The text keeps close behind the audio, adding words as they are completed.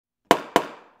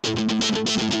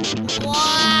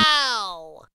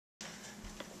Wow!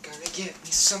 Gotta get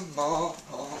me some more.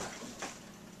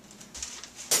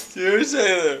 Dear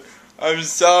Sailor, I'm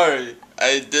sorry.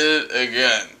 I did it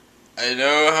again. I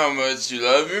know how much you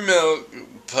love your milk,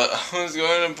 but I was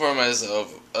going to pour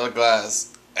myself a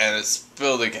glass and it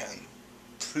spilled again.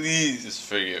 Please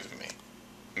forgive me.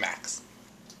 Max.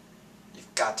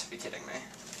 You've got to be kidding me.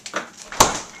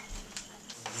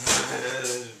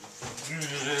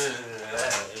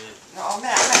 No,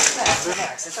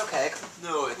 Max, it's okay.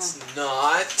 No, it's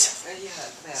not. Yeah,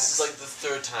 Max. This is like the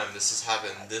third time this has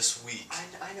happened this week.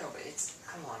 I know, but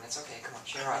come on, it's okay, come on,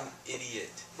 cheer I'm up. an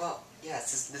idiot. Well,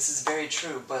 yes, this is very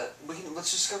true, but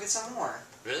let's just go get some more.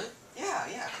 Really?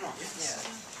 Yeah, come on. Yes.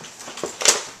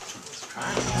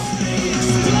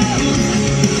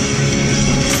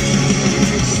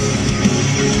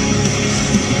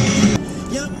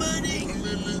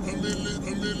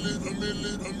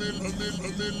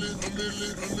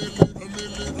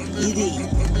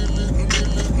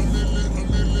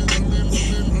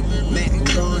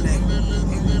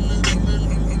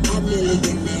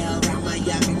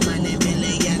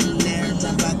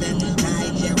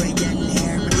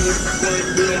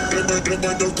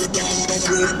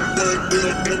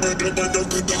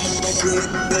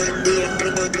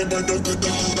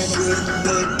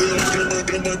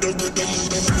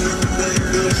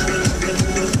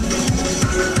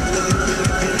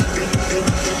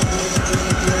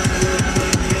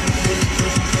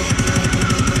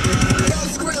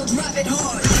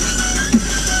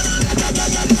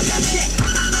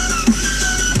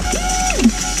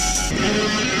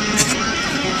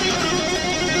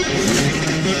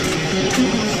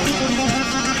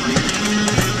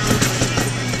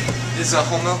 Is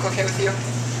whole milk okay with you?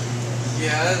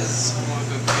 Yeah, this is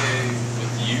okay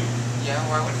with you. Yeah,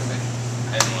 why wouldn't it be?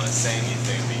 I didn't want to say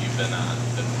anything, but you've been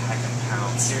packing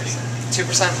pounds. Seriously.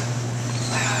 2%?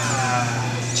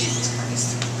 Jesus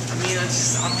Christ. I mean,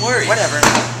 I'm worried. Whatever.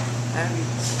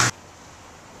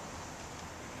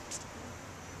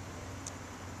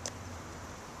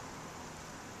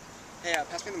 Hey,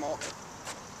 pass me the milk.